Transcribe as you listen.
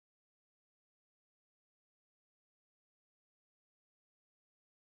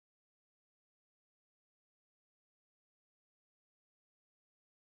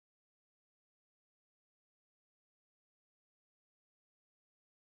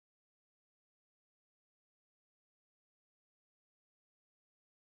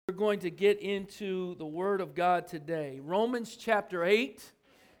going to get into the Word of God today. Romans chapter 8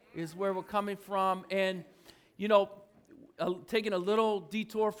 is where we're coming from. And, taking a little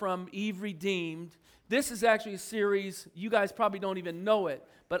detour from Eve Redeemed, this is actually a series, you guys probably don't even know it,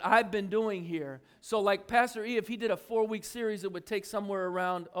 but I've been doing here. So like Pastor E, if he did a 4-week series, it would take somewhere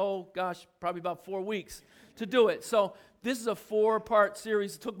around, probably about 4 weeks to do it. So this is a 4-part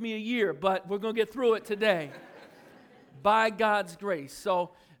series. It took me a year, but we're going to get through it today by God's grace.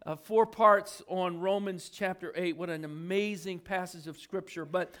 So 4 parts on Romans chapter 8. What an amazing passage of Scripture.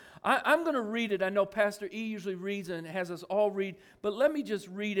 But I'm going to read it. I know Pastor E usually reads and has us all read, but let me just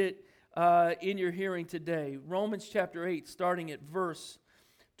read it in your hearing today. Romans chapter 8, starting at verse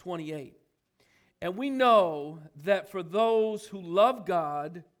 28. And we know that for those who love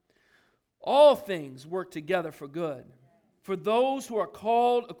God, all things work together for good. For those who are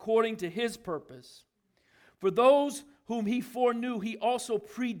called according to His purpose. For those whom He foreknew, He also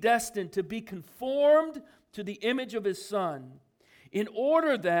predestined to be conformed to the image of His Son, in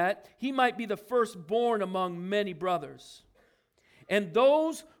order that He might be the firstborn among many brothers. And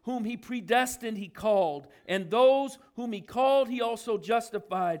those whom He predestined, He called. And those whom He called, He also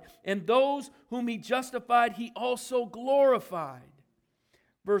justified. And those whom He justified, He also glorified.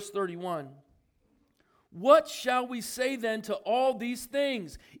 Verse 31. What shall we say then to all these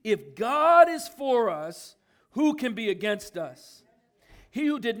things? If God is for us, who can be against us? He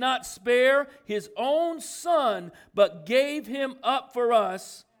who did not spare His own Son, but gave Him up for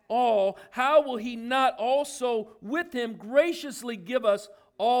us all, how will He not also with Him graciously give us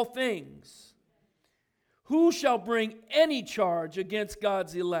all things? Who shall bring any charge against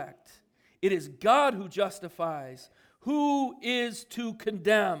God's elect? It is God who justifies. Who is to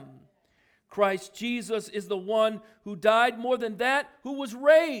condemn? Christ Jesus is the one who died, more than that, who was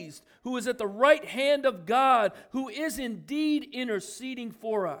raised, who is at the right hand of God, who is indeed interceding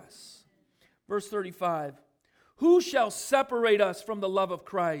for us. Verse 35. Who shall separate us from the love of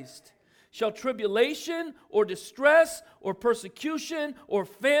Christ? Shall tribulation or distress or persecution or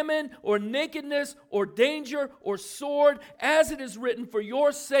famine or nakedness or danger or sword? As it is written, for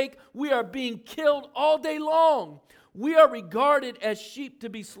your sake we are being killed all day long. We are regarded as sheep to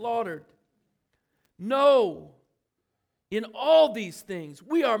be slaughtered. No, in all these things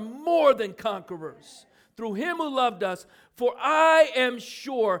we are more than conquerors through Him who loved us. For I am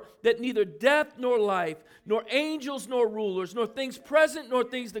sure that neither death nor life, nor angels nor rulers, nor things present nor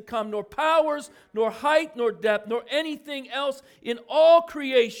things to come, nor powers, nor height nor depth, nor anything else in all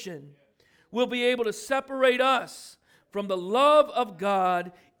creation will be able to separate us from the love of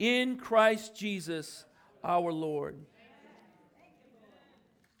God in Christ Jesus our Lord.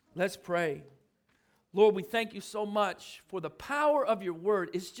 Let's pray. Lord, we thank you so much for the power of your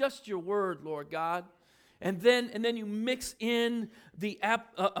word. It's just your word, Lord God. And then you mix in the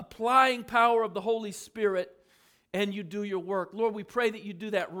applying power of the Holy Spirit and you do your work. Lord, we pray that you do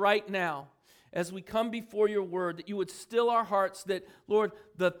that right now as we come before your word, that you would still our hearts, that, Lord,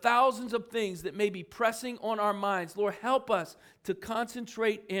 the thousands of things that may be pressing on our minds, Lord, help us to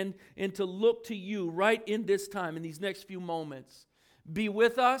concentrate and to look to you right in this time, in these next few moments. Be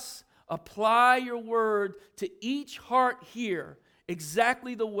with us. Apply your word to each heart here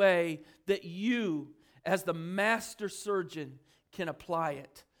exactly the way that you, as the master surgeon, can apply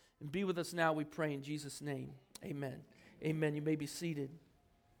it. And be with us now, we pray in Jesus' name. Amen. Amen. You may be seated.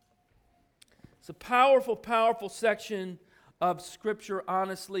 It's a powerful, powerful section of Scripture,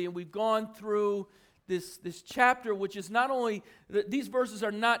 honestly, and we've gone through this chapter, which is not only, these verses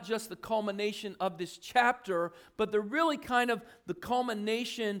are not just the culmination of this chapter, but they're really kind of the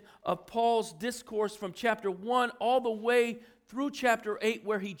culmination of Paul's discourse from chapter 1 all the way through chapter 8,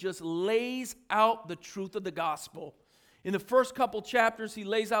 where he just lays out the truth of the gospel. In the first couple chapters, he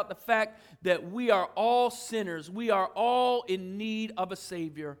lays out the fact that we are all sinners. We are all in need of a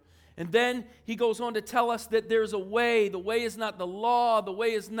Savior. And then he goes on to tell us that there's a way. The way is not the law. The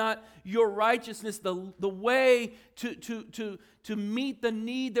way is not your righteousness. The way to meet the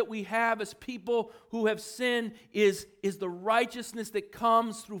need that we have as people who have sinned is the righteousness that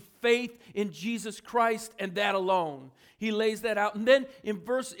comes through faith in Jesus Christ and that alone. He lays that out. And then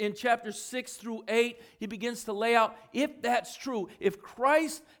in chapter 6 through 8, he begins to lay out, if that's true, if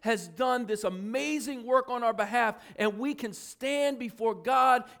Christ has done this amazing work on our behalf and we can stand before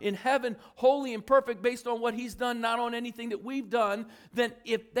God in heaven holy and perfect based on what He's done, not on anything that we've done, then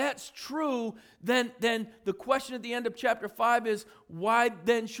if that's true, then the question at the end of chapter 5 is, why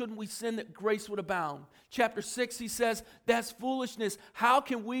then shouldn't we sin that grace would abound? Chapter 6, he says, that's foolishness. How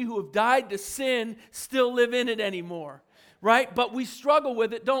can we who have died to sin still live in it anymore? right? But we struggle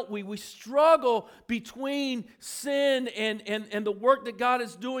with it, don't we? We struggle between sin and the work that God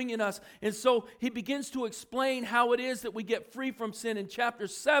is doing in us. And so he begins to explain how it is that we get free from sin. In chapter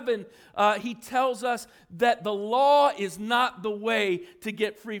 7, he tells us that the law is not the way to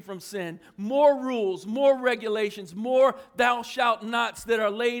get free from sin. More rules, more regulations, more thou shalt nots that are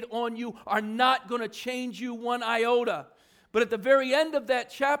laid on you are not going to change you one iota. But at the very end of that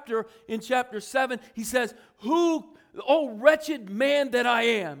chapter, in chapter 7, he says, "Oh, wretched man that I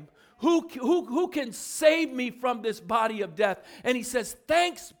am, who can save me from this body of death?" And he says,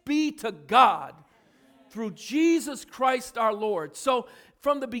 "Thanks be to God through Jesus Christ our Lord." So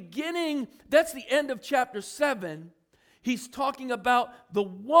from the beginning, that's the end of chapter 7, he's talking about the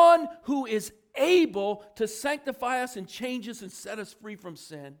one who is able to sanctify us and change us and set us free from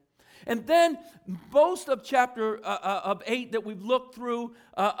sin. And then most of chapter of 8 that we've looked through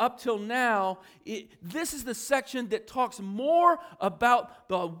up till now, this is the section that talks more about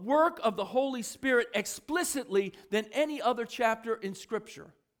the work of the Holy Spirit explicitly than any other chapter in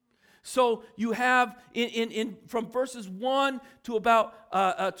Scripture. So you have from verses 1 to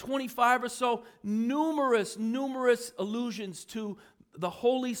about 25 or so, numerous allusions to the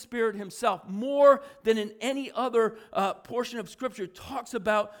Holy Spirit himself, more than in any other portion of Scripture, talks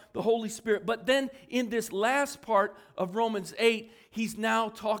about the Holy Spirit. But then in this last part of Romans 8, he's now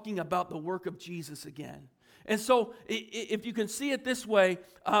talking about the work of Jesus again. And so if you can see it this way,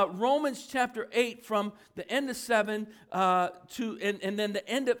 Romans chapter 8 from the end of 7 and then the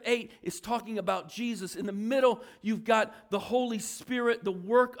end of 8 is talking about Jesus. In the middle, you've got the Holy Spirit, the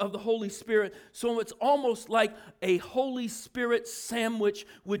work of the Holy Spirit. So it's almost like a Holy Spirit sandwich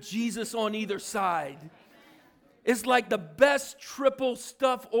with Jesus on either side. It's like the best triple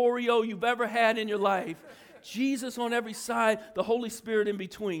stuffed Oreo you've ever had in your life. Jesus on every side, the Holy Spirit in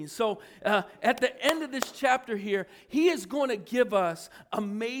between. So at the end of this chapter here, he is going to give us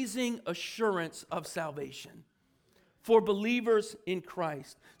amazing assurance of salvation for believers in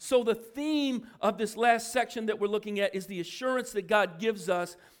Christ. So the theme of this last section that we're looking at is the assurance that God gives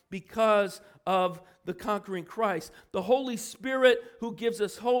us because of the conquering Christ. The Holy Spirit who gives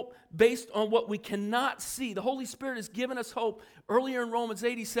us hope based on what we cannot see. The Holy Spirit has given us hope. Earlier in Romans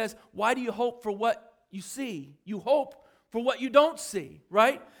 8, he says, why do you hope for what you see? You hope for what you don't see,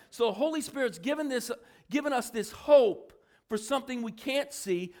 right? So the Holy Spirit's given us this hope for something we can't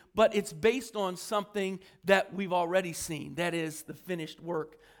see, but it's based on something that we've already seen. That is the finished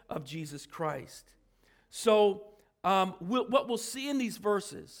work of Jesus Christ. So what we'll see in these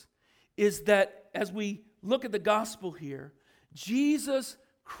verses is that as we look at the gospel here, Jesus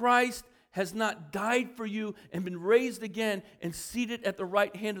Christ has not died for you and been raised again and seated at the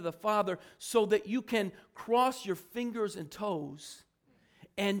right hand of the Father so that you can cross your fingers and toes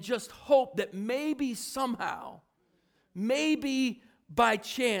and just hope that maybe somehow, maybe by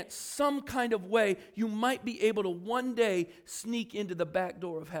chance, some kind of way, you might be able to one day sneak into the back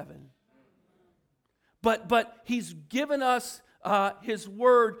door of heaven. But he's given us his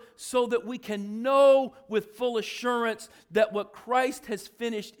word so that we can know with full assurance that what Christ has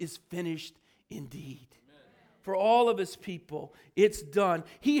finished is finished indeed. Amen. For all of his people, it's done.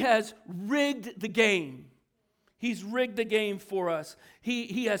 He has rigged the game. He's rigged the game for us.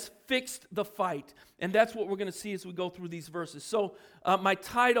 He has fixed the fight. And that's what we're going to see as we go through these verses. So my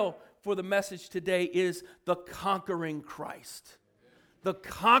title for the message today is The Conquering Christ. The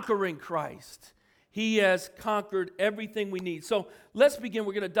Conquering Christ. He has conquered everything we need. So let's begin.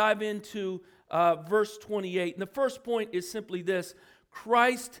 We're going to dive into verse 28. And the first point is simply this: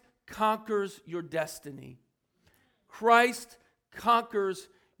 Christ conquers your destiny. Christ conquers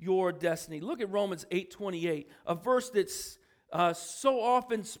your destiny. Look at Romans 8:28, a verse that's so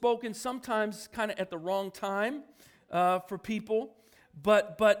often spoken, sometimes kind of at the wrong time for people.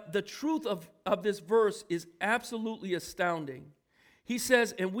 But the truth of this verse is absolutely astounding. He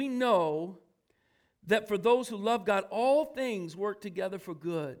says, and we know that for those who love God, all things work together for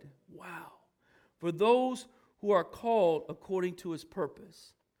good. Wow. For those who are called according to his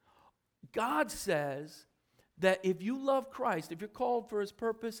purpose. God says that if you love Christ, if you're called for his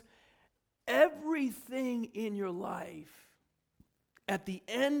purpose, everything in your life at the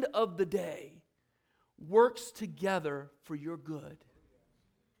end of the day works together for your good,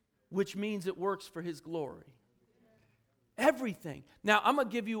 which means it works for his glory. Everything. Now, I'm going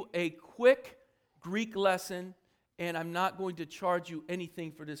to give you a quick Greek lesson, and I'm not going to charge you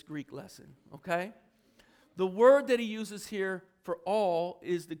anything for this Greek lesson, okay? The word that he uses here for all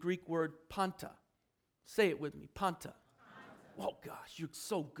is the Greek word panta. Say it with me, panta. Oh gosh, you're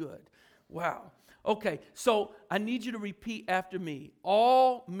so good. Wow. Okay, so I need you to repeat after me.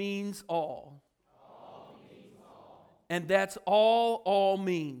 All means all. All means all. And that's all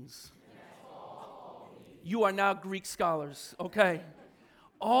means. You are now Greek scholars, okay?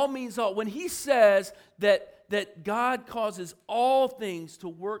 All means all. When he says that God causes all things to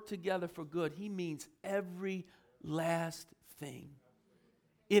work together for good, he means every last thing.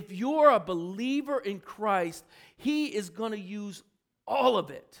 If you're a believer in Christ, he is going to use all of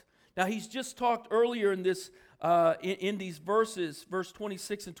it. Now, he's just talked earlier in this in these verses, verse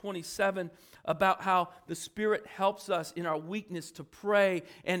 26 and 27, about how the Spirit helps us in our weakness to pray.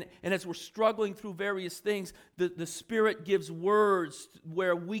 And as we're struggling through various things, the Spirit gives words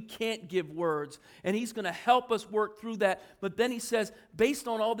where we can't give words. And he's going to help us work through that. But then he says, based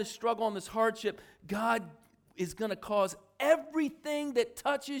on all this struggle and this hardship, God is going to cause everything that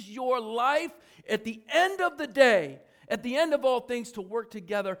touches your life at the end of the day, at the end of all things, to work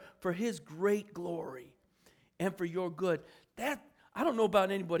together for his great glory and for your good. That, I don't know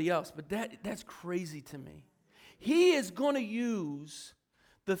about anybody else, but that's crazy to me. He is going to use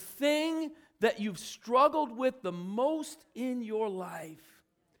the thing that you've struggled with the most in your life.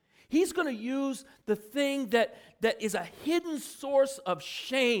 He's going to use the thing that is a hidden source of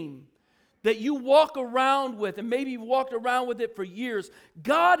shame that you walk around with, and maybe you've walked around with it for years.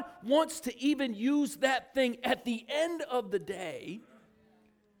 God wants to even use that thing at the end of the day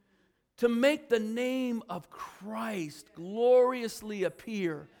to make the name of Christ gloriously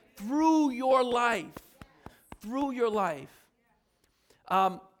appear through your life. Through your life.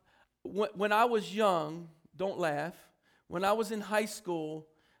 When I was young, don't laugh, when I was in high school,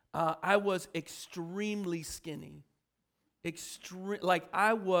 I was extremely skinny. I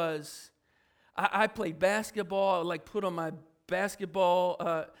played basketball. I like put on my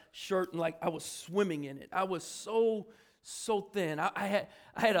basketball shirt and like I was swimming in it. I was so thin. I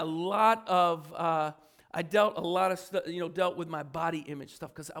had a lot of I dealt a lot of stuff, dealt with my body image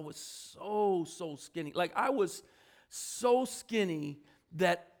stuff because I was so skinny. Like I was so skinny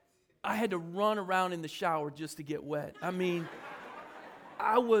that I had to run around in the shower just to get wet. I mean,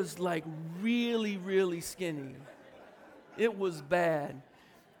 I was like really skinny. It was bad.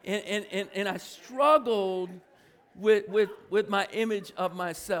 And I struggled with my image of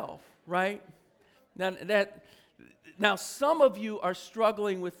myself, right? Now some of you are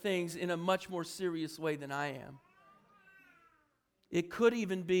struggling with things in a much more serious way than I am. It could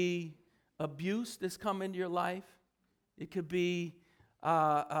even be abuse that's come into your life. It could be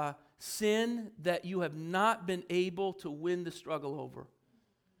sin that you have not been able to win the struggle over.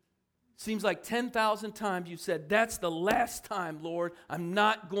 Seems like 10,000 times you said, that's the last time, Lord. I'm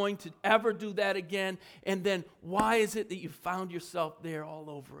not going to ever do that again. And then why is it that you found yourself there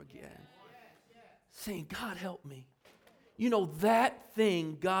all over again? Saying, God, help me. That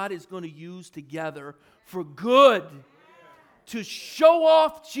thing God is going to use together for good to show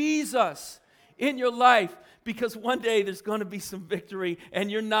off Jesus in your life. Because one day there's going to be some victory and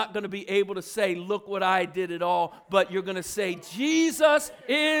you're not going to be able to say, look what I did it all. But you're going to say, Jesus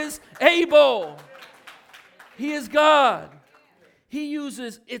is able. He is God.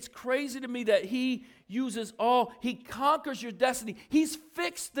 It's crazy to me that he conquers your destiny. He's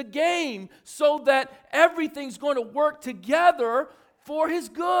fixed the game so that everything's going to work together for his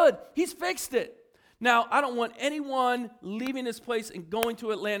good. He's fixed it. Now, I don't want anyone leaving this place and going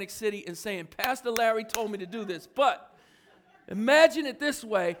to Atlantic City and saying, Pastor Larry told me to do this. But imagine it this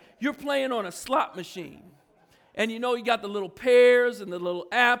way. You're playing on a slot machine. And you got the little pears and the little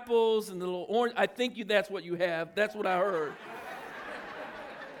apples and the little orange. I think that's what you have. That's what I heard.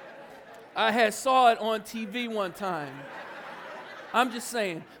 I saw it on TV one time. I'm just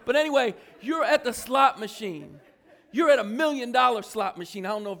saying. But anyway, you're at the slot machine. You're at $1 million slot machine. I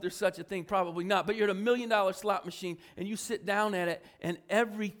don't know if there's such a thing, probably not. But you're at $1 million slot machine, and you sit down at it, and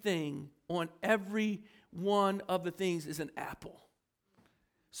everything on every one of the things is an apple.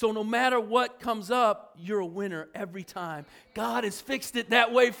 So no matter what comes up, you're a winner every time. God has fixed it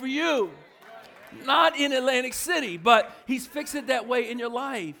that way for you. Not in Atlantic City, but he's fixed it that way in your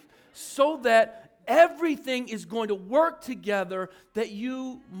life so that everything is going to work together that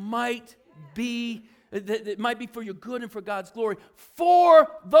you might be that it might be for your good and for God's glory, for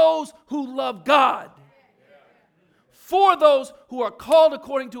those who love God, for those who are called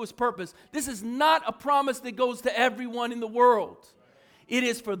according to his purpose. This is not a promise that goes to everyone in the world. It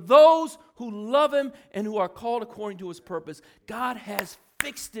is for those who love him and who are called according to his purpose. God has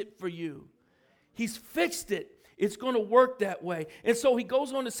fixed it for you. He's fixed it. It's going to work that way. And so he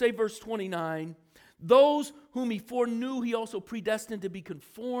goes on to say, verse 29, those whom he foreknew, he also predestined to be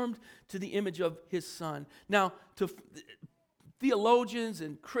conformed to the image of his Son. Now, theologians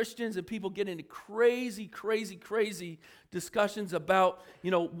and Christians and people get into crazy, crazy, crazy discussions about,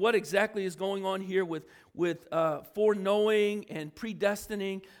 what exactly is going on here with foreknowing and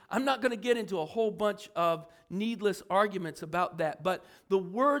predestining. I'm not going to get into a whole bunch of needless arguments about that, but the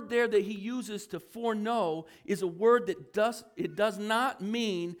word there that he uses to foreknow is a word that does not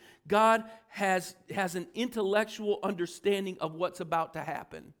mean God has an intellectual understanding of what's about to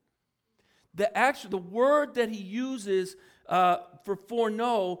happen. The word that he uses for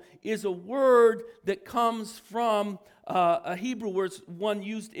foreknow is a word that comes from a Hebrew word, one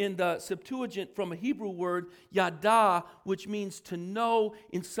used in the Septuagint from a Hebrew word, yada, which means to know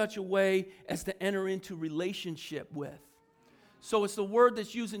in such a way as to enter into relationship with. So it's the word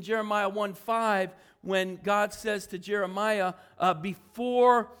that's used in Jeremiah 1:5 when God says to Jeremiah,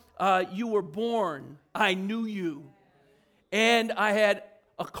 before you were born, I knew you, and I had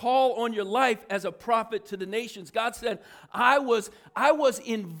a call on your life as a prophet to the nations. God said, I was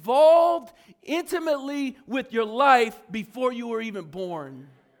involved intimately with your life before you were even born.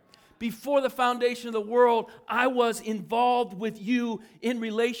 Before the foundation of the world, I was involved with you in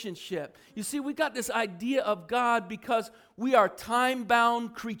relationship. You see, we got this idea of God because we are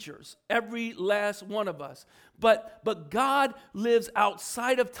time-bound creatures, every last one of us. But God lives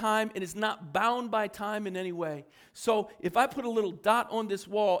outside of time and is not bound by time in any way. So if I put a little dot on this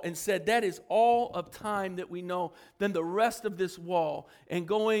wall and said that is all of time that we know, then the rest of this wall and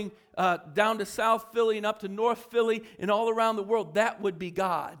going down to South Philly and up to North Philly and all around the world, that would be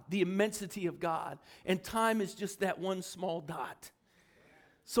God, the immensity of God. And time is just that one small dot.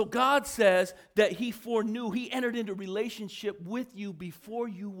 So God says that he foreknew, he entered into relationship with you before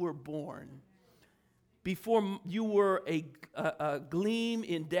you were born. Before you were a gleam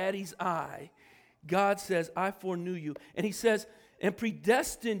in daddy's eye, God says, I foreknew you. And he says, and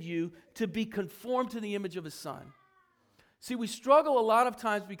predestined you to be conformed to the image of his son. See, we struggle a lot of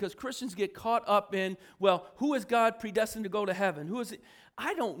times because Christians get caught up in, well, who is God predestined to go to heaven? Who is it?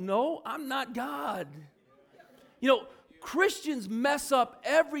 I don't know. I'm not God. Christians mess up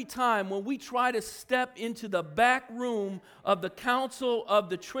every time when we try to step into the back room of the council of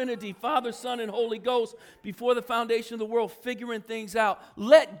the Trinity, Father, Son, and Holy Ghost before the foundation of the world, figuring things out.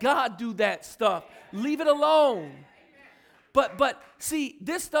 Let God do that stuff. Leave it alone. But see,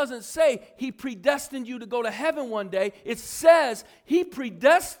 this doesn't say he predestined you to go to heaven one day. It says he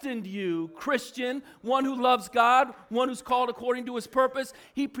predestined you, Christian, one who loves God, one who's called according to his purpose.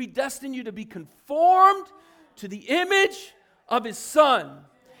 He predestined you to be conformed to the image of his son.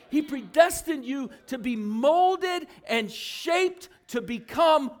 He predestined you to be molded and shaped to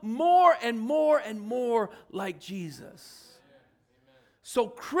become more and more and more like Jesus. So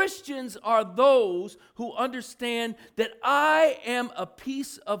Christians are those who understand that I am a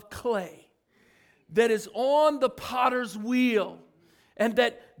piece of clay that is on the potter's wheel and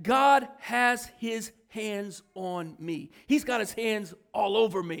that God has his hands on me. He's got his hands all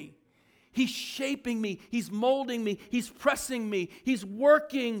over me. He's shaping me. He's molding me. He's pressing me. He's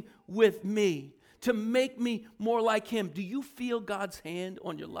working with me to make me more like him. Do you feel God's hand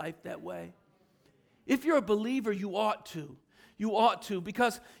on your life that way? If you're a believer, you ought to. You ought to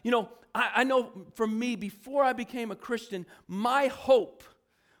because, I know for me, before I became a Christian, my hope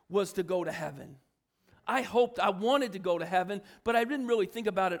was to go to heaven. I wanted to go to heaven, but I didn't really think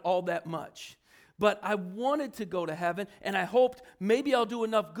about it all that much. But I wanted to go to heaven, and I hoped maybe I'll do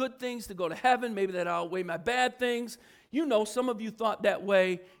enough good things to go to heaven, maybe that I'll outweigh my bad things. Some of you thought that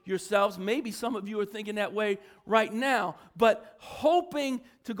way yourselves. Maybe some of you are thinking that way right now. But hoping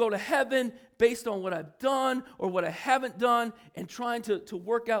to go to heaven based on what I've done or what I haven't done and trying to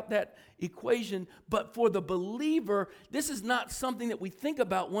work out that equation. But for the believer, this is not something that we think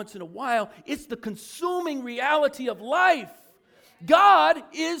about once in a while. It's the consuming reality of life. God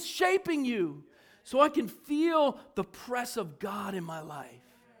is shaping you. So I can feel the press of God in my life.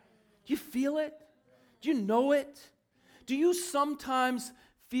 Do you feel it? Do you know it? Do you sometimes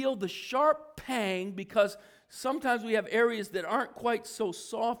feel the sharp pang because sometimes we have areas that aren't quite so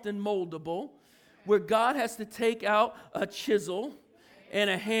soft and moldable, where God has to take out a chisel and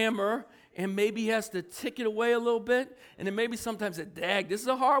a hammer and maybe he has to tick it away a little bit, and then maybe sometimes this is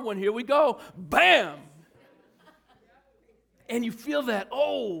a hard one, here we go, bam! And you feel that,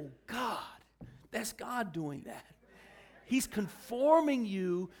 oh God. That's God doing that. He's conforming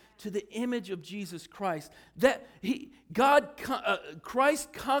you to the image of Jesus Christ.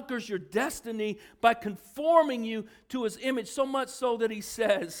 Christ conquers your destiny by conforming you to his image, so much so that he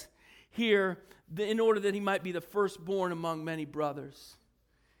says here, in order that he might be the firstborn among many brothers.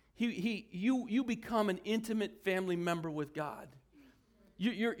 You become an intimate family member with God.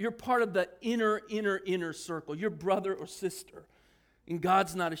 You're part of the inner circle. You're brother or sister. And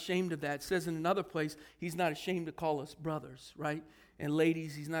God's not ashamed of that. It says in another place, he's not ashamed to call us brothers, right? And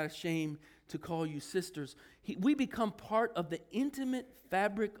ladies, he's not ashamed to call you sisters. We become part of the intimate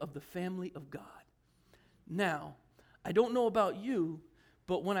fabric of the family of God. Now, I don't know about you,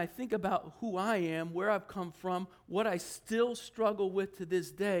 but when I think about who I am, where I've come from, what I still struggle with to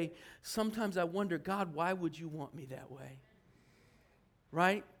this day, sometimes I wonder, God, why would you want me that way?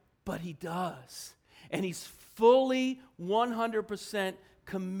 Right? But he does. And he's fully 100%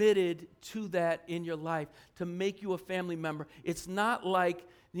 committed to that in your life, to make you a family member. It's not like,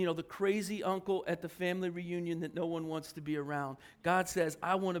 the crazy uncle at the family reunion that no one wants to be around. God says,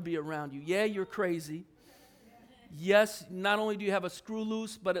 I want to be around you. Yeah, you're crazy. Yes, not only do you have a screw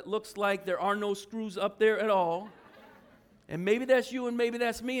loose, but it looks like there are no screws up there at all. And maybe that's you and maybe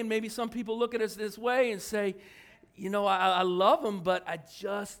that's me, and maybe some people look at us this way and say, I love them, but I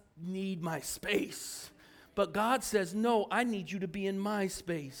just need my space. But God says, no, I need you to be in my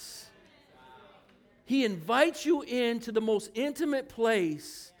space. He invites you into the most intimate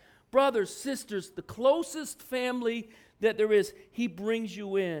place. Brothers, sisters, the closest family that there is, he brings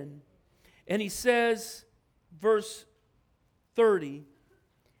you in. And he says, verse 30,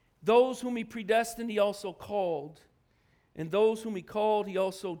 those whom he predestined, he also called. And those whom he called, he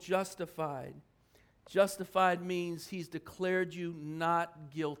also justified. Justified means he's declared you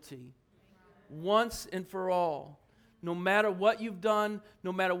not guilty. Once and for all. No matter what you've done,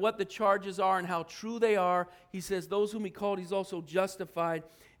 no matter what the charges are and how true they are, he says those whom he called, he's also justified.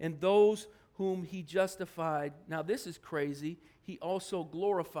 And those whom he justified, now this is crazy, he also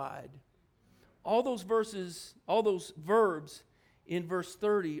glorified. All those verses, all those verbs in verse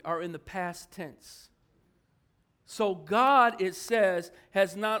 30 are in the past tense. So God, it says,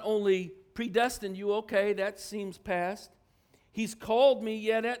 has not only predestined you, okay, that seems past. He's called me,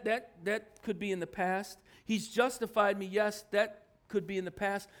 yeah, that could be in the past. He's justified me, yes, that could be in the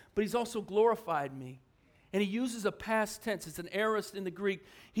past. But he's also glorified me. And he uses a past tense. It's an aorist in the Greek.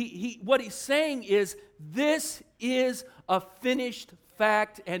 What he's saying is, this is a finished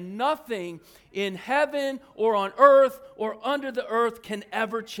fact, and nothing in heaven or on earth or under the earth can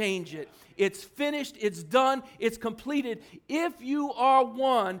ever change it. It's finished, it's done, it's completed. If you are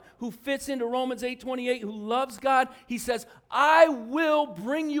one who fits into Romans 8:28, who loves God, he says, I will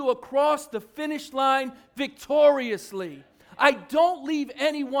bring you across the finish line victoriously. I don't leave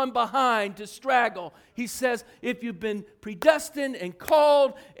anyone behind to straggle. He says, if you've been predestined and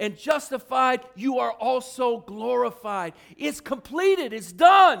called and justified, you are also glorified. It's completed. It's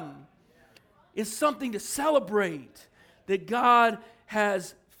done. It's something to celebrate that God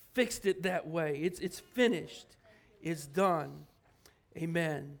has fixed it that way. It's finished. It's done.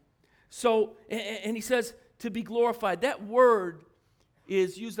 Amen. So, and he says to be glorified. That word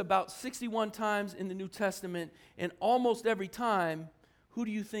is used about 61 times in the New Testament, and almost every time, who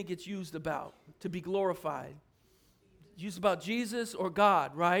do you think it's used about? To be glorified. Used about Jesus or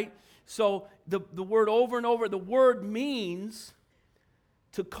God, right? So the word over and over, the word means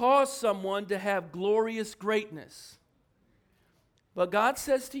to cause someone to have glorious greatness. But God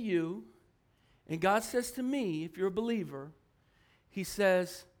says to you, and God says to me, if you're a believer, he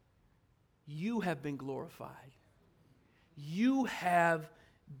says, you have been glorified. You have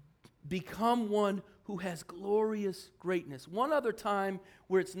become one who has glorious greatness. One other time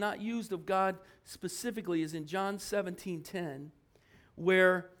where it's not used of God specifically is in John 17:10,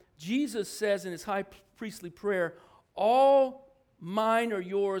 where Jesus says in his high priestly prayer, all mine are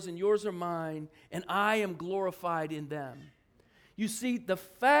yours and yours are mine, and I am glorified in them. You see, the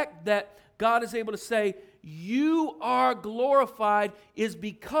fact that God is able to say, you are glorified is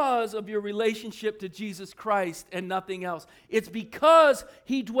because of your relationship to Jesus Christ and nothing else. It's because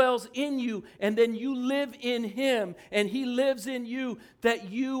he dwells in you and then you live in him and he lives in you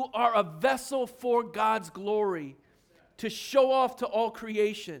that you are a vessel for God's glory to show off to all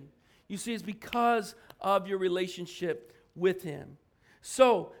creation. You see, it's because of your relationship with him.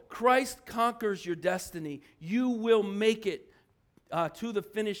 So, Christ conquers your destiny. You will make it to the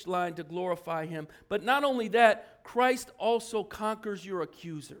finish line to glorify him. But not only that, Christ also conquers your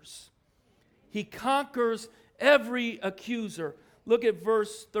accusers. He conquers every accuser. Look at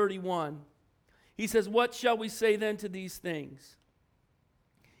verse 31. He says, what shall we say then to these things?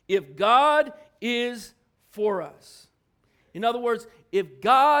 If God is for us. In other words, if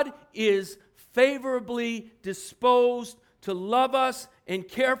God is favorably disposed to love us and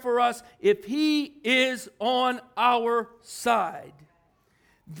care for us, if he is on our side,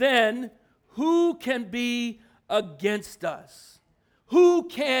 then who can be against us? Who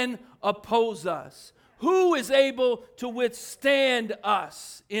can oppose us? Who is able to withstand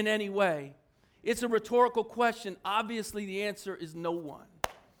us in any way? It's a rhetorical question. Obviously, the answer is no one.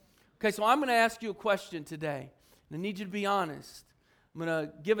 Okay, so I'm going to ask you a question today. And I need you to be honest. I'm going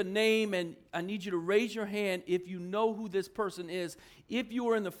to give a name, and I need you to raise your hand if you know who this person is. If you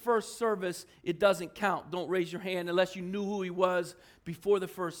were in the first service, it doesn't count. Don't raise your hand unless you knew who he was before the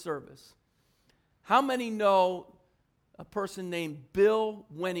first service. How many know a person named Bill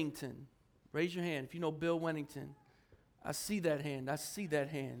Wennington? Raise your hand if you know Bill Wennington. I see that hand. I see that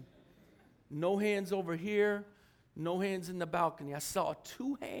hand. No hands over here. No hands in the balcony. I saw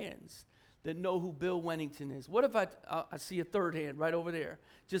 2 hands that know who Bill Wennington is. What if I see a third hand right over there?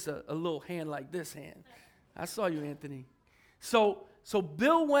 Just a little hand like this hand. I saw you, Anthony. So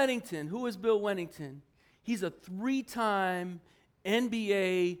Bill Wennington, who is Bill Wennington? He's a 3-time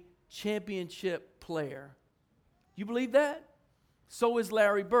NBA championship player. You believe that? So is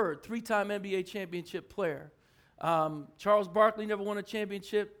Larry Bird, 3-time NBA championship player. Charles Barkley never won a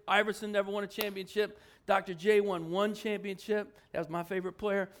championship. Iverson never won a championship. Dr. J won 1 championship. That was my favorite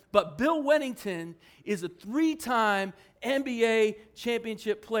player. But Bill Wennington is a 3-time NBA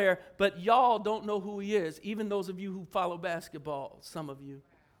championship player, but y'all don't know who he is, even those of you who follow basketball, some of you.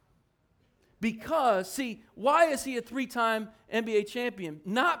 Because, see, why is he a 3-time NBA champion?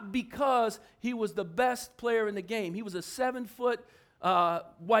 Not because he was the best player in the game. He was a 7-foot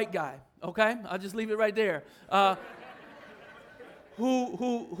white guy, okay? I'll just leave it right there.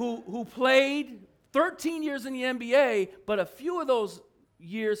 Who played 13 years in the NBA, but a few of those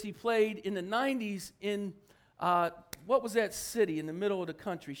years he played in the 90s in, what was that city in the middle of the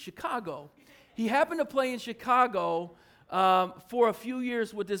country? Chicago. He happened to play in Chicago for a few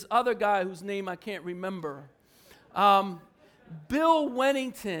years with this other guy whose name I can't remember. Bill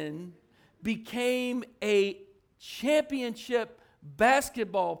Wennington became a championship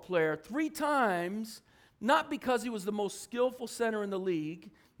basketball player 3 times, not because he was the most skillful center in the league,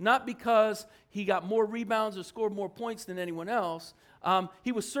 not because he got more rebounds or scored more points than anyone else.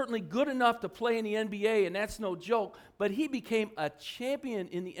 He was certainly good enough to play in the NBA, and that's no joke, but he became a champion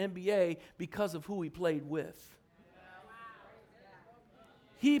in the NBA because of who he played with.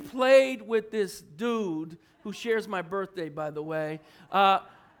 He played with this dude who shares my birthday, by the way,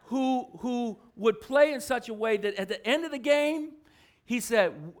 who would play in such a way that at the end of the game, he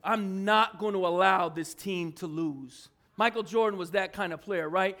said, I'm not going to allow this team to lose. Michael Jordan was that kind of player,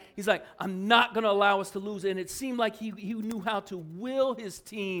 right? He's like, I'm not going to allow us to lose. And it seemed like he knew how to will his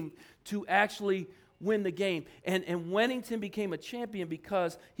team to actually win the game. And Wennington became a champion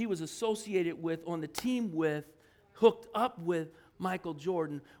because he was associated with, on the team with, hooked up with Michael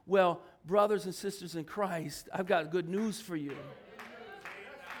Jordan. Well, brothers and sisters in Christ, I've got good news for you.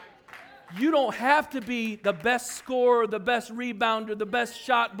 You don't have to be the best scorer, the best rebounder, the best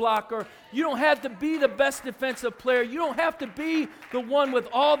shot blocker. You don't have to be the best defensive player. You don't have to be the one with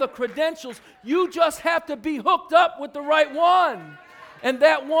all the credentials. You just have to be hooked up with the right one. And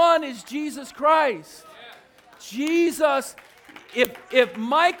that one is Jesus Christ. Jesus, if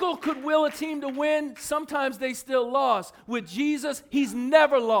Michael could will a team to win, sometimes they still lost. With Jesus, he's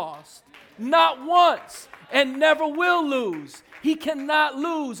never lost. Not once, and never will lose. He cannot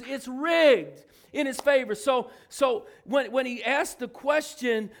lose. It's rigged in his favor. So when he asked the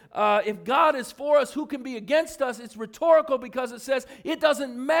question, if God is for us, who can be against us? It's rhetorical because it says it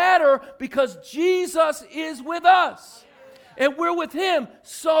doesn't matter because Jesus is with us. And we're with him.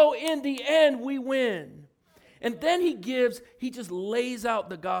 So in the end, we win. And then he just lays out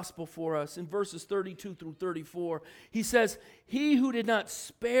the gospel for us in verses 32 through 34. He says, he who did not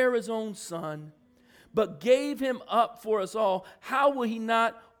spare his own son, but gave him up for us all, how will he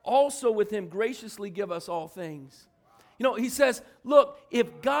not also with him graciously give us all things? You know, he says, look,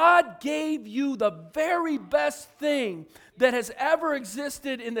 if God gave you the very best thing that has ever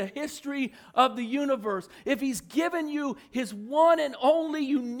existed in the history of the universe, if he's given you his one and only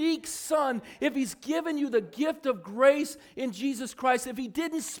unique son, if he's given you the gift of grace in Jesus Christ, if he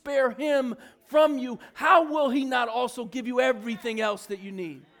didn't spare him from you, how will he not also give you everything else that you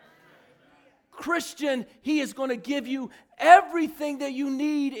need? Christian, he is going to give you everything that you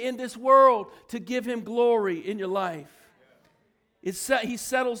need in this world to give him glory in your life. He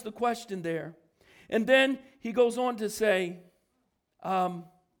settles the question there. And then he goes on to say,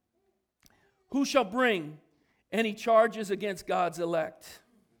 who shall bring any charges against God's elect?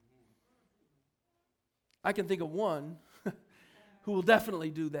 I can think of one who will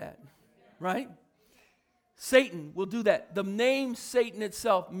definitely do that, right? Satan will do that. The name Satan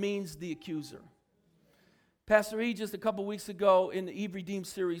itself means the accuser. Pastor E just a couple weeks ago in the Eve Redeemed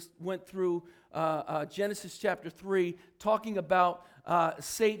series went through Genesis chapter 3, talking about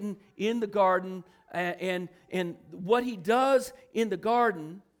Satan in the garden. And what he does in the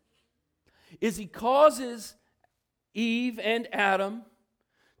garden is he causes Eve and Adam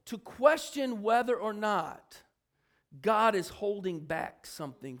to question whether or not God is holding back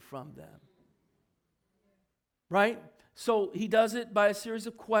something from them. Right? So he does it by a series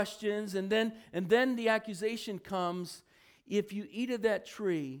of questions, and then the accusation comes, if you eat of that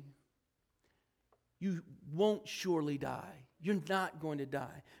tree, you won't surely die. You're not going to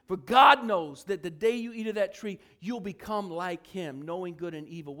die. For God knows that the day you eat of that tree, you'll become like him, knowing good and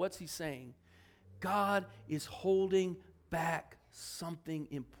evil. What's he saying? God is holding back something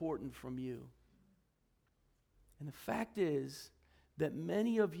important from you. And the fact is that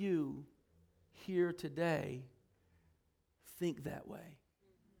many of you here today think that way.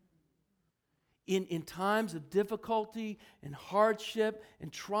 In times of difficulty and hardship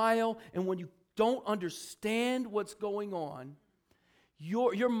and trial, and when you don't understand what's going on,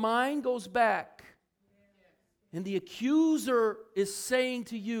 your mind goes back, and the accuser is saying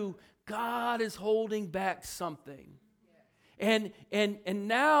to you, God is holding back something. And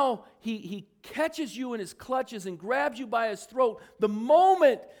now he catches you in his clutches and grabs you by his throat the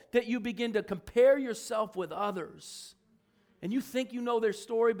moment that you begin to compare yourself with others. And you think you know their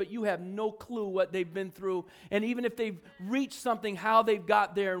story, but you have no clue what they've been through. And even if they've reached something, how they've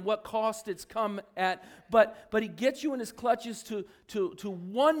got there and what cost it's come at. But he gets you in his clutches to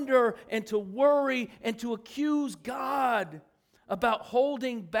wonder and to worry and to accuse God about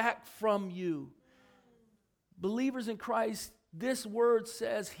holding back from you. Believers in Christ, this word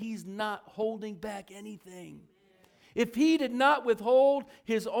says he's not holding back anything. If he did not withhold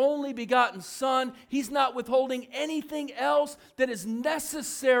his only begotten Son, he's not withholding anything else that is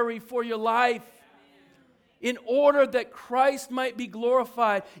necessary for your life in order that Christ might be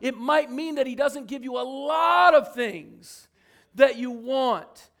glorified. It might mean that he doesn't give you a lot of things that you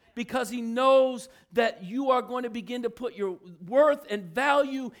want, because he knows that you are going to begin to put your worth and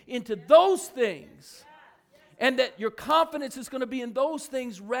value into those things. And that your confidence is going to be in those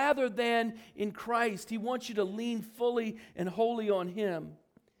things rather than in Christ. He wants you to lean fully and wholly on him.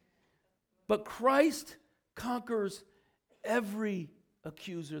 But Christ conquers every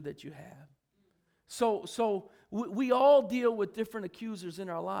accuser that you have. So we all deal with different accusers in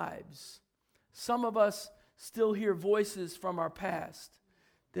our lives. Some of us still hear voices from our past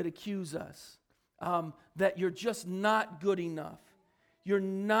that accuse us, that you're just not good enough. You're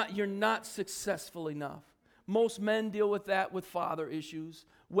not successful enough. Most men deal with that with father issues.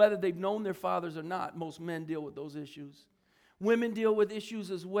 Whether they've known their fathers or not, most men deal with those issues. Women deal with issues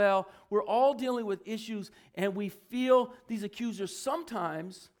as well. We're all dealing with issues, and we feel these accusers.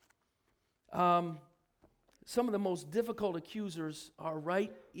 Sometimes, some of the most difficult accusers are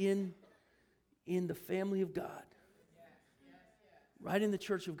right in the family of God. Right in the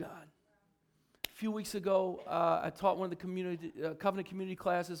church of God. A few weeks ago, I taught one of the covenant community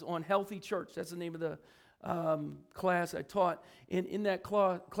classes on healthy church. That's the name of the class I taught. And in that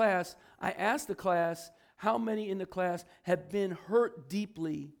class, I asked the class how many in the class have been hurt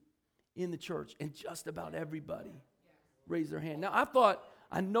deeply in the church. And just about everybody raised their hand. Now,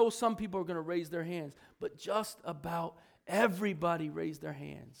 I know some people are going to raise their hands, but just about everybody raised their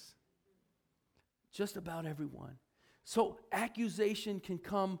hands. Just about everyone. So accusation can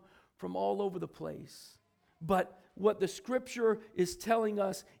come from all over the place. But what the scripture is telling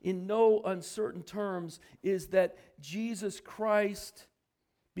us in no uncertain terms is that Jesus Christ,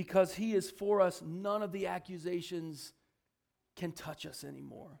 because he is for us, none of the accusations can touch us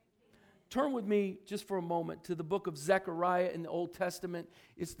anymore. Turn with me just for a moment to the book of Zechariah in the Old Testament.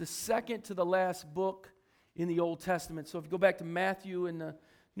 It's the second to the last book in the Old Testament. So if you go back to Matthew in the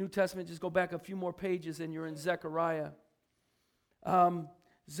New Testament, just go back a few more pages and you're in Zechariah.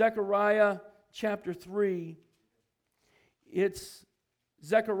 Zechariah chapter 3.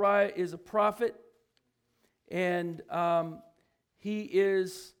 Zechariah is a prophet, and he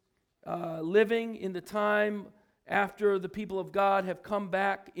is living in the time after the people of God have come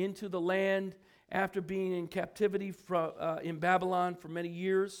back into the land after being in captivity in Babylon for many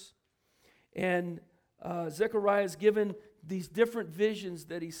years. And Zechariah is given these different visions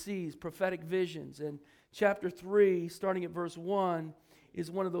that he sees, prophetic visions. And chapter 3, starting at verse 1, is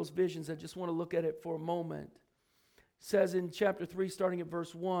one of those visions. I just want to look at it for a moment. It says in chapter 3, starting at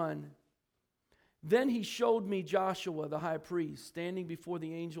verse 1, "Then he showed me Joshua the high priest standing before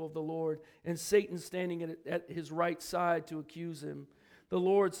the angel of the Lord, and Satan standing at his right side to accuse him. The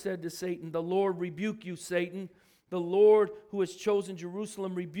Lord said to Satan, 'The Lord rebuke you, Satan. The Lord who has chosen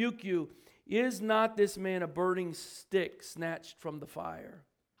Jerusalem rebuke you. Is not this man a burning stick snatched from the fire?'"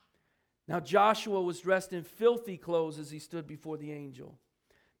 Now Joshua was dressed in filthy clothes as he stood before the angel.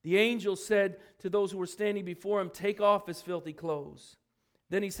 The angel said to those who were standing before him, "Take off his filthy clothes."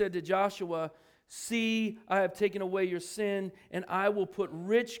 Then he said to Joshua, "See, I have taken away your sin, and I will put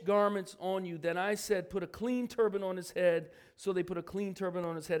rich garments on you." Then I said, "Put a clean turban on his head." So they put a clean turban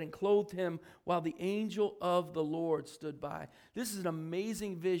on his head and clothed him while the angel of the Lord stood by. This is an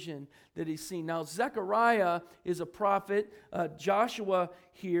amazing vision that he's seen. Now, Zechariah is a prophet. Joshua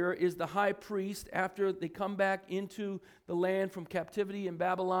here is the high priest after they come back into the land from captivity in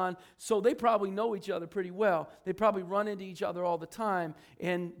Babylon. So they probably know each other pretty well. They probably run into each other all the time.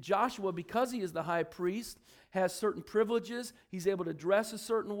 And Joshua, because he is the high priest, has certain privileges. He's able to dress a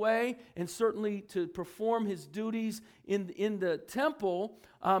certain way, and certainly to perform his duties in the temple.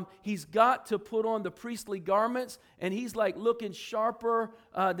 He's got to put on the priestly garments, and he's like looking sharper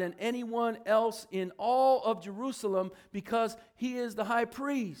than anyone else in all of Jerusalem because he is the high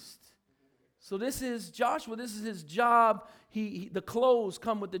priest. So this is Joshua. This is his job. The clothes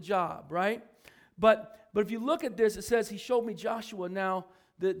come with the job, right? But if you look at this, it says he showed me Joshua. Now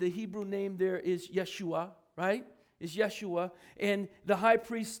the Hebrew name there is Yeshua. Right? Is Yeshua, and the high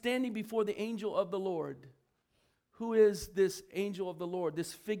priest standing before the angel of the Lord. Who is this angel of the Lord?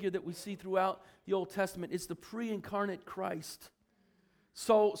 This figure that we see throughout the Old Testament. It's the pre-incarnate Christ.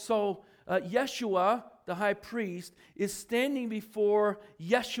 So Yeshua, the high priest, is standing before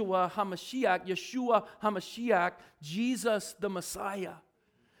Yeshua HaMashiach, Jesus the Messiah.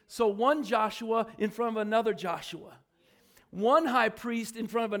 So one Joshua in front of another Joshua. One high priest in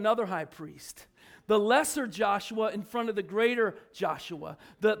front of another high priest. The lesser Joshua in front of the greater Joshua.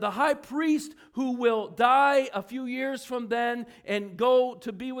 The high priest who will die a few years from then and go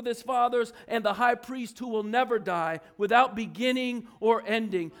to be with his fathers, and the high priest who will never die without beginning or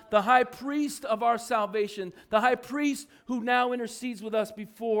ending. The high priest of our salvation. The high priest who now intercedes with us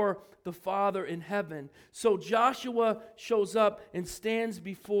before the Father in heaven. So Joshua shows up and stands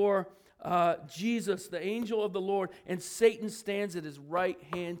before Jesus, the angel of the Lord, and Satan stands at his right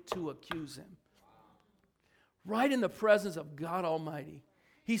hand to accuse him. Right in the presence of God Almighty.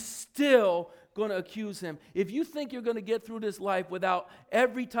 He's still going to accuse him. If you think you're going to get through this life without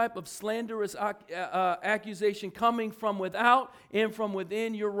every type of slanderous accusation coming from without and from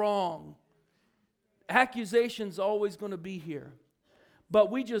within, you're wrong. Accusation's always going to be here. But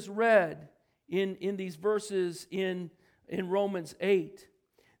we just read in these verses in Romans 8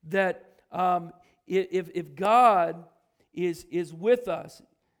 that if God is with us,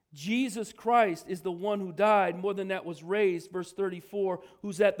 Jesus Christ is the one who died, more than that was raised, verse 34,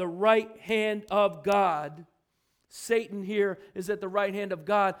 who's at the right hand of God. Satan here is at the right hand of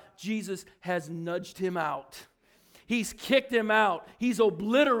God. Jesus has nudged him out. He's kicked him out. He's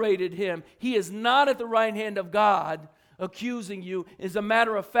obliterated him. He is not at the right hand of God accusing you. As a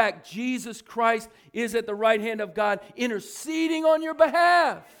matter of fact, Jesus Christ is at the right hand of God interceding on your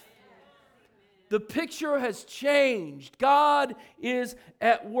behalf. The picture has changed. God is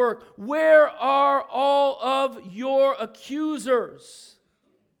at work. Where are all of your accusers?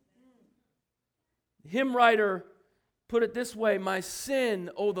 The hymn writer put it this way: my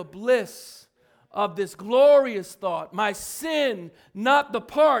sin, oh the bliss of this glorious thought. My sin, not the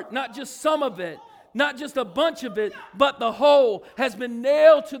part, not just some of it, not just a bunch of it, but the whole, has been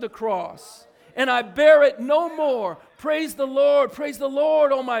nailed to the cross. And I bear it no more. Praise the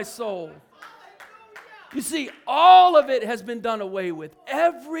Lord, oh my soul. You see, all of it has been done away with.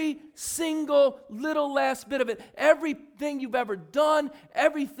 Every single little last bit of it. Everything you've ever done,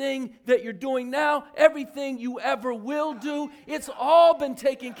 everything that you're doing now, everything you ever will do, it's all been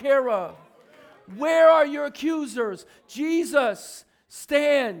taken care of. Where are your accusers? Jesus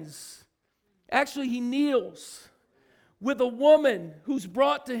stands. Actually, he kneels with a woman who's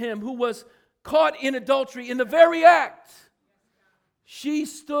brought to him who was caught in adultery in the very act. She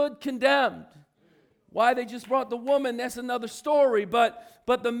stood condemned. Why they just brought the woman, that's another story. But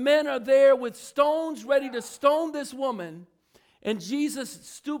the men are there with stones ready to stone this woman. And Jesus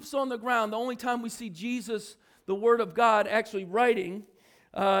stoops on the ground. The only time we see Jesus, the Word of God, actually writing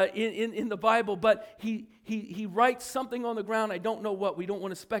in the Bible. But he writes something on the ground. I don't know what. We don't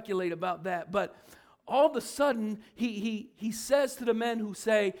want to speculate about that. But all of a sudden, he says to the men who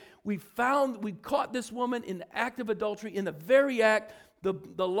say, we caught this woman in the act of adultery, in the very act.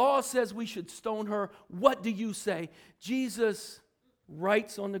 The law says we should stone her. What do you say? Jesus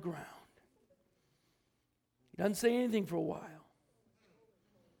writes on the ground. He doesn't say anything for a while.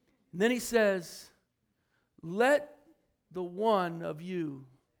 And then he says, let the one of you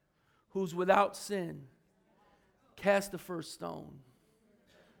who's without sin cast the first stone.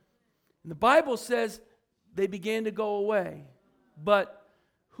 And the Bible says they began to go away. But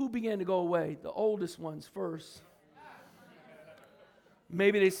who began to go away? The oldest ones first.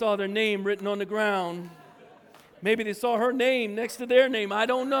 Maybe they saw their name written on the ground. Maybe they saw her name next to their name. I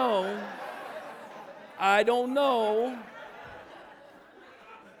don't know. I don't know.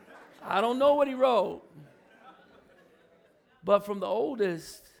 I don't know what he wrote. But from the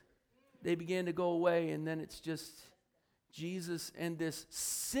oldest, they began to go away, and then it's just Jesus and this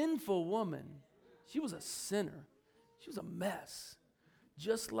sinful woman. She was a sinner. She was a mess,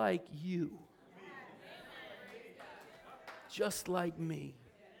 just like you. Just like me.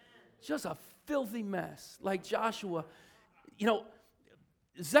 Just a filthy mess, like Joshua. You know,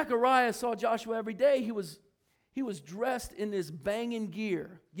 Zechariah saw Joshua every day. He was dressed in this banging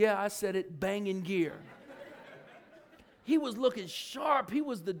gear. Yeah, I said it, banging gear. He was looking sharp. He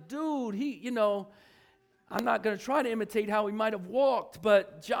was the dude. I'm not going to try to imitate how he might have walked,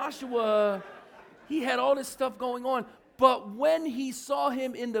 but Joshua, he had all this stuff going on. But when he saw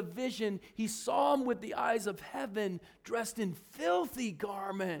him in the vision, he saw him with the eyes of heaven, dressed in filthy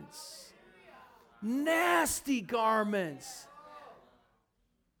garments, nasty garments.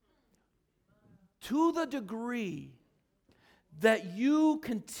 To the degree that you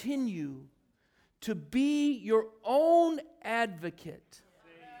continue to be your own advocate,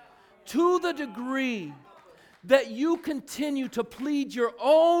 to the degree that you continue to plead your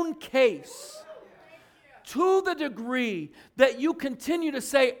own case, to the degree that you continue to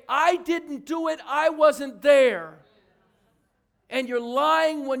say, I didn't do it, I wasn't there, and you're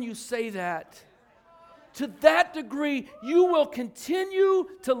lying when you say that, to that degree, you will continue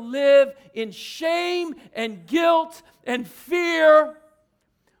to live in shame and guilt and fear.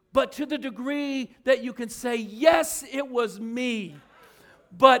 But to the degree that you can say, yes, it was me,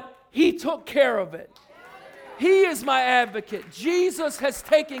 but he took care of it. He is my advocate. Jesus has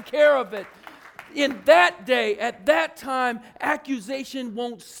taken care of it. In that day, at that time, accusation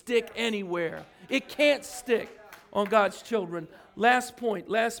won't stick anywhere. It can't stick on God's children. Last point.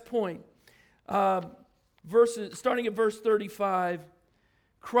 Starting at verse 35,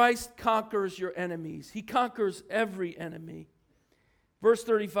 Christ conquers your enemies. He conquers every enemy. Verse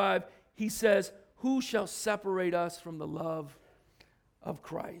 35, he says, who shall separate us from the love of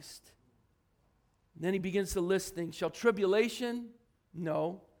Christ? And then he begins to list things. Shall tribulation?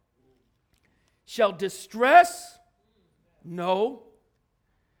 No. Shall distress? No.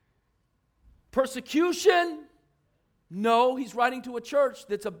 Persecution? No. He's writing to a church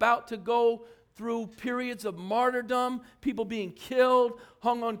that's about to go through periods of martyrdom, people being killed,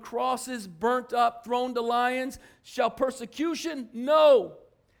 hung on crosses, burnt up, thrown to lions. Shall persecution? No.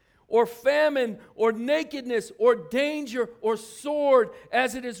 Or famine, or nakedness, or danger, or sword,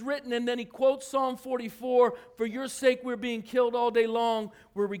 as it is written. And then he quotes Psalm 44, for your sake we're being killed all day long.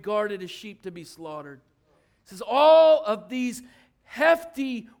 We're regarded as sheep to be slaughtered. It says all of these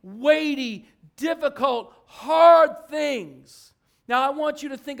hefty, weighty, difficult, hard things. Now, I want you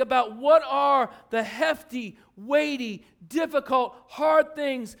to think about what are the hefty, weighty, difficult, hard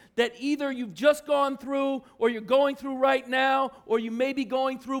things that either you've just gone through or you're going through right now or you may be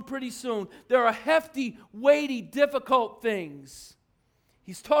going through pretty soon. There are hefty, weighty, difficult things.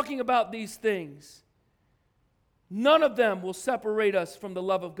 He's talking about these things. None of them will separate us from the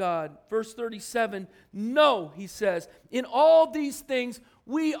love of God. Verse 37, no, he says, in all these things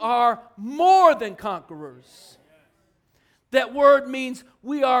we are more than conquerors. That word means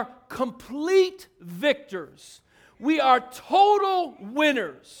we are complete victors. We are total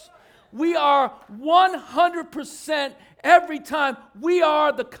winners. We are 100% every time. We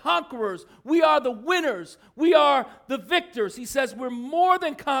are the conquerors. We are the winners. We are the victors. He says we're more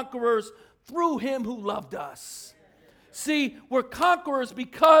than conquerors through him who loved us. See, we're conquerors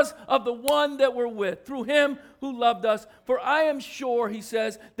because of the one that we're with, through him who loved us. For I am sure, he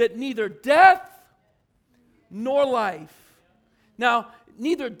says, that neither death nor life. Now,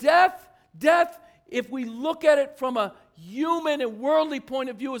 neither death, if we look at it from a human and worldly point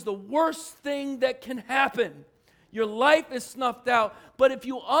of view, is the worst thing that can happen. Your life is snuffed out. But if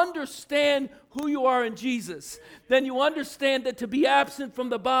you understand who you are in Jesus, then you understand that to be absent from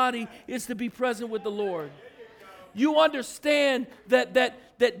the body is to be present with the Lord. You understand that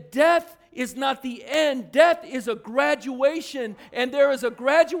death is not the end. Death is a graduation, and there is a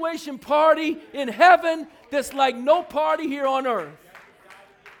graduation party in heaven that's like no party here on earth.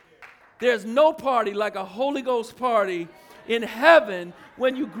 There's no party like a Holy Ghost party in heaven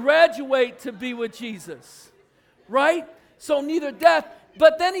when you graduate to be with Jesus. Right? So neither death,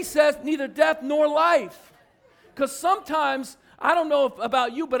 but then he says neither death nor life. Because sometimes, I don't know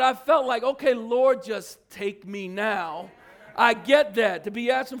about you, but I felt like, okay, Lord, just take me now. I get that. To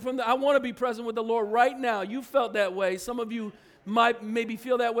be absent from I want to be present with the Lord right now. You felt that way. Some of you might maybe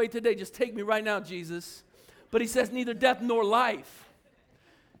feel that way today. Just take me right now, Jesus. But he says neither death nor life.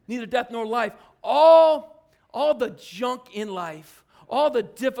 Neither death nor life. All the junk in life, all the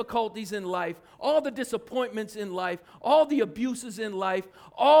difficulties in life, all the disappointments in life, all the abuses in life,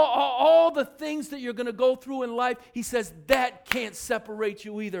 all the things that you're going to go through in life, he says that can't separate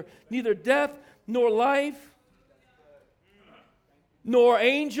you either. Neither death nor life, nor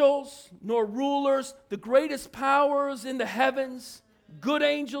angels, nor rulers, the greatest powers in the heavens, good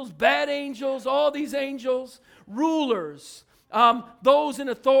angels, bad angels, all these angels, rulers, those in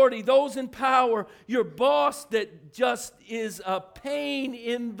authority, those in power, your boss that just is a pain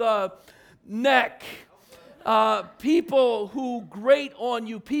in the neck, people who grate on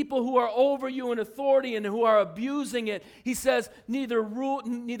you, people who are over you in authority and who are abusing it. He says neither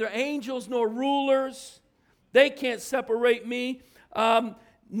angels nor rulers, they can't separate me.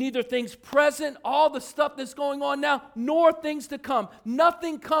 Neither things present, all the stuff that's going on now, nor things to come.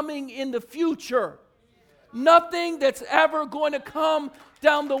 Nothing coming in the future. Nothing that's ever going to come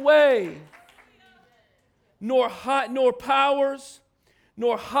down the way. Nor powers,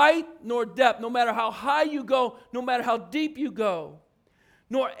 nor height, nor depth. No matter how high you go, no matter how deep you go,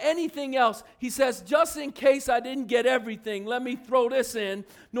 nor anything else. He says, just in case I didn't get everything, let me throw this in.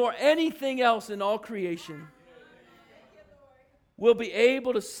 Nor anything else in all creation will be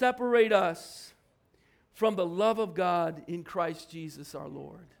able to separate us from the love of God in Christ Jesus our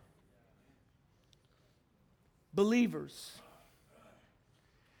Lord. Believers,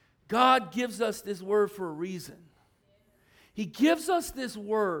 God gives us this word for a reason. He gives us this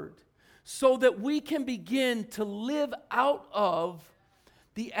word so that we can begin to live out of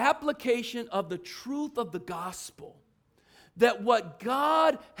the application of the truth of the gospel. That what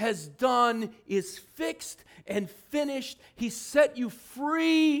God has done is fixed and finished. He set you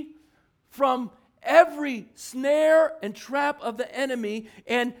free from every snare and trap of the enemy,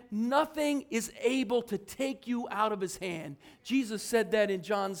 and nothing is able to take you out of his hand. Jesus said that in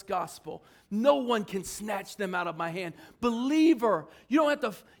John's gospel. No one can snatch them out of my hand. Believer, you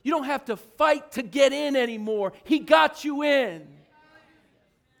don't have to fight to get in anymore. He got you in.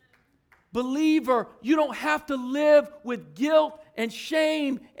 Believer, you don't have to live with guilt and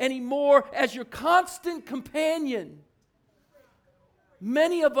shame anymore as your constant companion.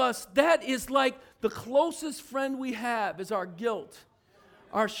 Many of us, that is like the closest friend we have is our guilt,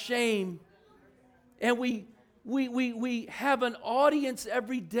 our shame. And we have an audience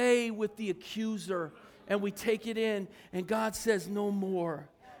every day with the accuser, and we take it in, and God says, no more,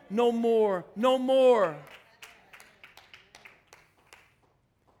 no more, no more.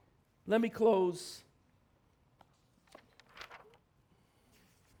 Let me close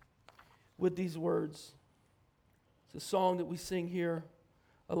with these words. It's a song that we sing here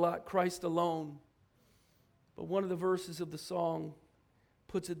a lot, Christ Alone. But one of the verses of the song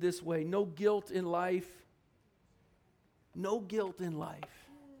puts it this way: no guilt in life, no guilt in life,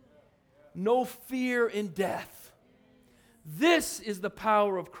 no fear in death. This is the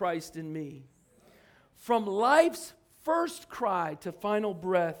power of Christ in me. From life's first cry to final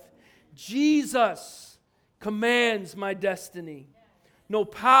breath, Jesus commands my destiny. No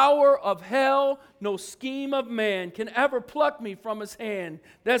power of hell, no scheme of man can ever pluck me from his hand.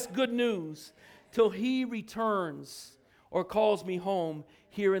 That's good news. Till he returns or calls me home,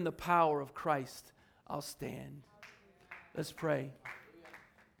 here in the power of Christ I'll stand. Let's pray.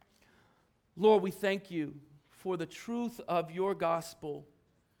 Lord, we thank you for the truth of your gospel,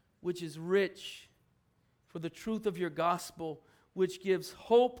 which is rich, for the truth of your gospel, which gives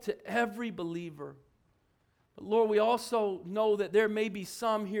hope to every believer. But Lord, we also know that there may be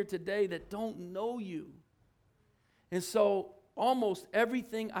some here today that don't know you. And so almost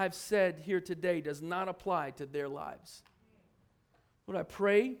everything I've said here today does not apply to their lives. Lord, I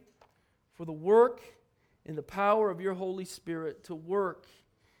pray for the work and the power of your Holy Spirit to work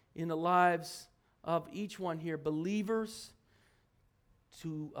in the lives of each one here, believers,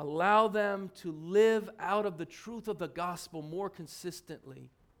 to allow them to live out of the truth of the gospel more consistently.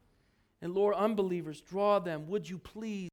 And Lord, unbelievers, draw them, would you please,